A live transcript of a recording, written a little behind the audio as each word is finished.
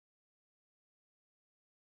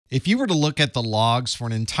If you were to look at the logs for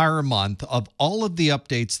an entire month of all of the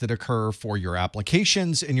updates that occur for your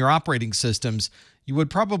applications and your operating systems, you would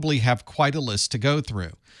probably have quite a list to go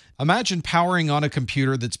through. Imagine powering on a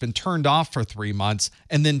computer that's been turned off for 3 months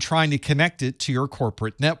and then trying to connect it to your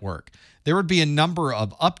corporate network. There would be a number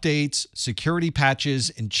of updates, security patches,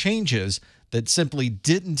 and changes that simply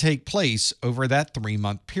didn't take place over that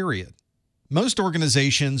 3-month period. Most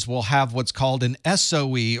organizations will have what's called an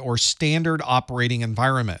SOE, or Standard Operating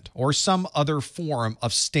Environment, or some other form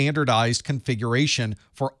of standardized configuration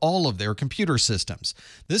for all of their computer systems.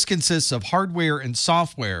 This consists of hardware and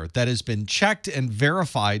software that has been checked and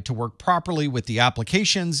verified to work properly with the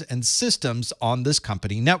applications and systems on this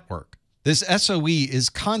company network. This SOE is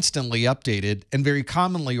constantly updated, and very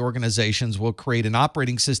commonly organizations will create an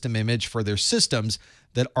operating system image for their systems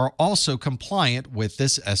that are also compliant with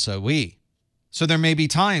this SOE. So there may be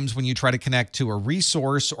times when you try to connect to a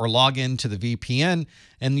resource or log into the VPN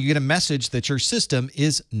and you get a message that your system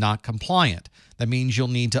is not compliant. That means you'll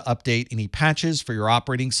need to update any patches for your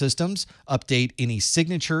operating systems, update any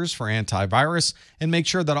signatures for antivirus, and make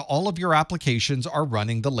sure that all of your applications are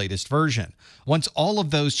running the latest version. Once all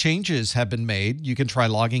of those changes have been made, you can try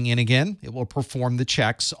logging in again. It will perform the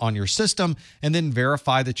checks on your system and then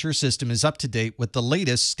verify that your system is up to date with the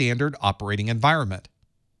latest standard operating environment.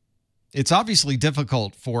 It's obviously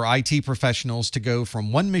difficult for IT professionals to go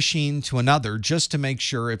from one machine to another just to make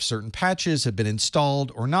sure if certain patches have been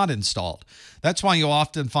installed or not installed. That's why you'll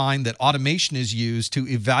often find that automation is used to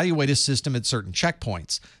evaluate a system at certain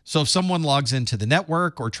checkpoints. So if someone logs into the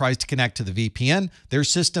network or tries to connect to the VPN, their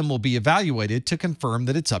system will be evaluated to confirm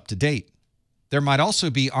that it's up to date. There might also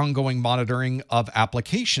be ongoing monitoring of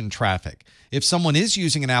application traffic. If someone is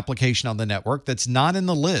using an application on the network that's not in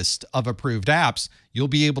the list of approved apps, you'll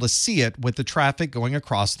be able to see it with the traffic going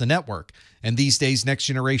across the network. And these days,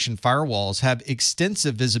 next-generation firewalls have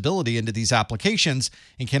extensive visibility into these applications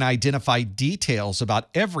and can identify details about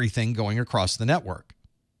everything going across the network.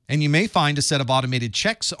 And you may find a set of automated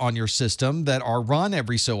checks on your system that are run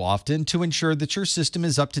every so often to ensure that your system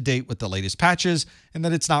is up to date with the latest patches and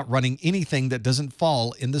that it's not running anything that doesn't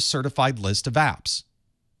fall in the certified list of apps.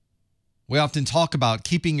 We often talk about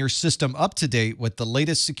keeping your system up to date with the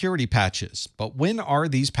latest security patches, but when are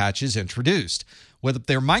these patches introduced? Whether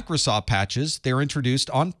they're Microsoft patches, they're introduced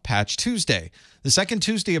on Patch Tuesday. The second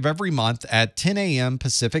Tuesday of every month at 10 a.m.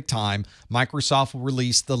 Pacific Time, Microsoft will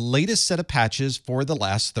release the latest set of patches for the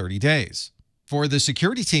last 30 days. For the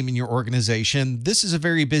security team in your organization, this is a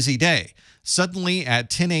very busy day. Suddenly, at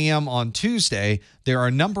 10 a.m. on Tuesday, there are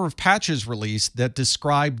a number of patches released that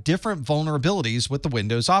describe different vulnerabilities with the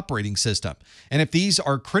Windows operating system. And if these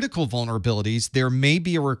are critical vulnerabilities, there may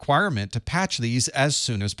be a requirement to patch these as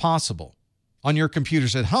soon as possible. On your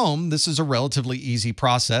computers at home, this is a relatively easy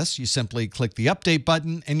process. You simply click the update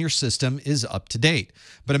button and your system is up to date.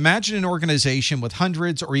 But imagine an organization with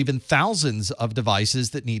hundreds or even thousands of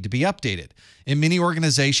devices that need to be updated. In many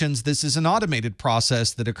organizations, this is an automated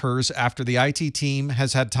process that occurs after the IT team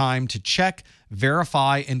has had time to check,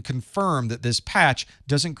 verify, and confirm that this patch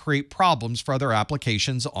doesn't create problems for other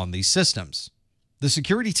applications on these systems. The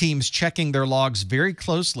security team's checking their logs very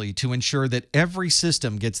closely to ensure that every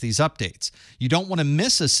system gets these updates. You don't want to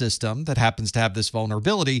miss a system that happens to have this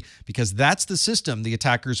vulnerability because that's the system the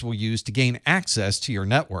attackers will use to gain access to your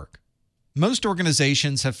network. Most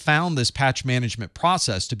organizations have found this patch management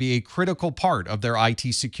process to be a critical part of their IT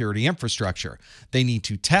security infrastructure. They need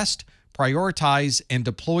to test, prioritize, and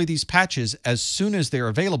deploy these patches as soon as they're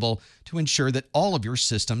available to ensure that all of your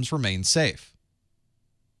systems remain safe.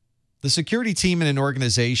 The security team in an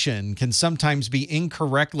organization can sometimes be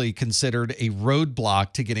incorrectly considered a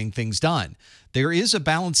roadblock to getting things done. There is a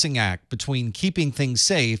balancing act between keeping things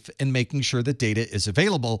safe and making sure that data is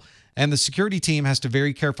available, and the security team has to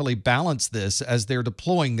very carefully balance this as they're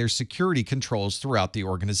deploying their security controls throughout the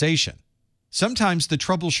organization. Sometimes the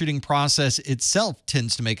troubleshooting process itself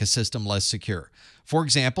tends to make a system less secure. For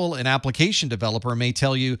example, an application developer may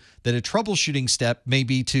tell you that a troubleshooting step may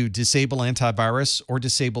be to disable antivirus or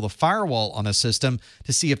disable the firewall on a system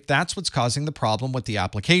to see if that's what's causing the problem with the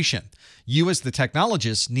application. You as the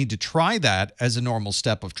technologist need to try that as a normal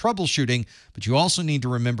step of troubleshooting, but you also need to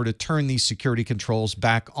remember to turn these security controls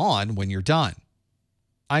back on when you're done.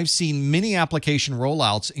 I've seen many application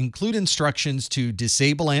rollouts include instructions to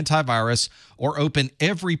disable antivirus or open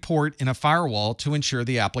every port in a firewall to ensure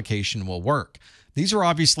the application will work. These are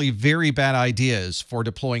obviously very bad ideas for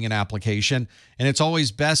deploying an application, and it's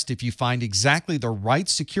always best if you find exactly the right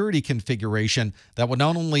security configuration that will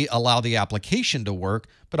not only allow the application to work,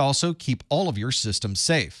 but also keep all of your systems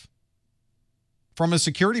safe. From a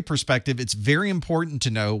security perspective, it's very important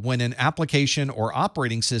to know when an application or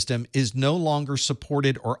operating system is no longer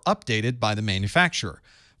supported or updated by the manufacturer.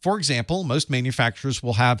 For example, most manufacturers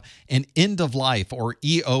will have an end of life or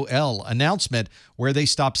EOL announcement where they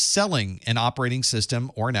stop selling an operating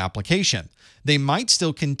system or an application. They might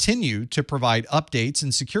still continue to provide updates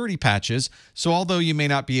and security patches, so although you may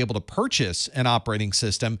not be able to purchase an operating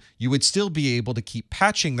system, you would still be able to keep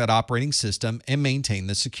patching that operating system and maintain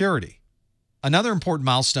the security. Another important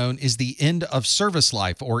milestone is the end of service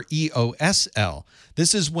life, or EOSL.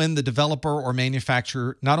 This is when the developer or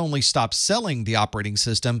manufacturer not only stops selling the operating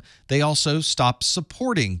system, they also stop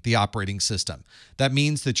supporting the operating system. That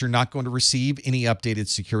means that you're not going to receive any updated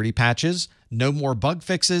security patches, no more bug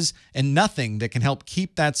fixes, and nothing that can help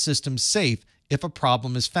keep that system safe if a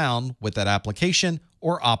problem is found with that application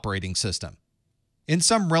or operating system. In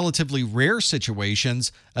some relatively rare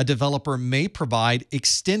situations, a developer may provide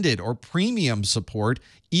extended or premium support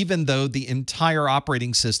even though the entire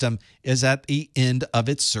operating system is at the end of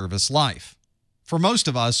its service life. For most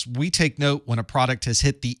of us, we take note when a product has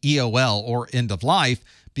hit the EOL or end of life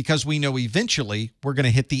because we know eventually we're going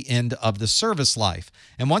to hit the end of the service life.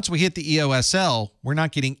 And once we hit the EOSL, we're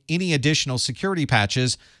not getting any additional security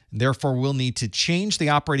patches, and therefore we'll need to change the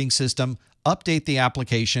operating system, update the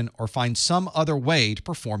application, or find some other way to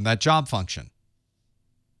perform that job function.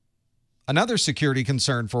 Another security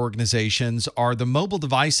concern for organizations are the mobile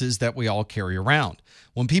devices that we all carry around.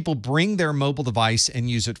 When people bring their mobile device and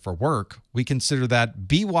use it for work, we consider that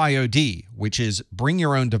BYOD, which is bring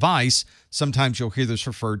your own device. Sometimes you'll hear this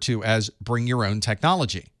referred to as bring your own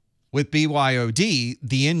technology. With BYOD,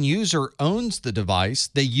 the end user owns the device.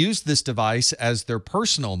 They use this device as their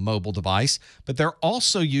personal mobile device, but they're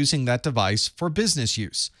also using that device for business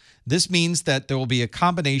use. This means that there will be a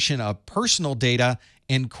combination of personal data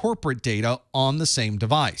and corporate data on the same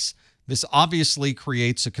device. This obviously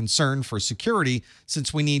creates a concern for security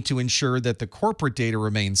since we need to ensure that the corporate data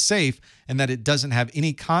remains safe and that it doesn't have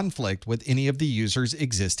any conflict with any of the user's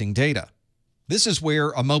existing data. This is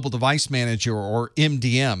where a mobile device manager, or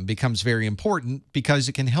MDM, becomes very important because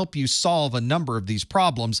it can help you solve a number of these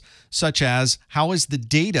problems, such as how is the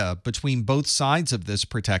data between both sides of this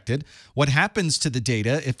protected, what happens to the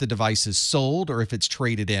data if the device is sold or if it's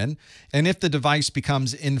traded in, and if the device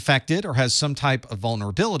becomes infected or has some type of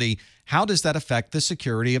vulnerability, how does that affect the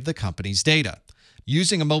security of the company's data?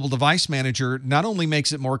 Using a mobile device manager not only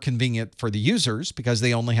makes it more convenient for the users because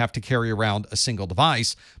they only have to carry around a single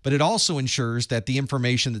device, but it also ensures that the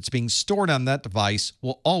information that's being stored on that device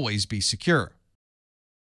will always be secure.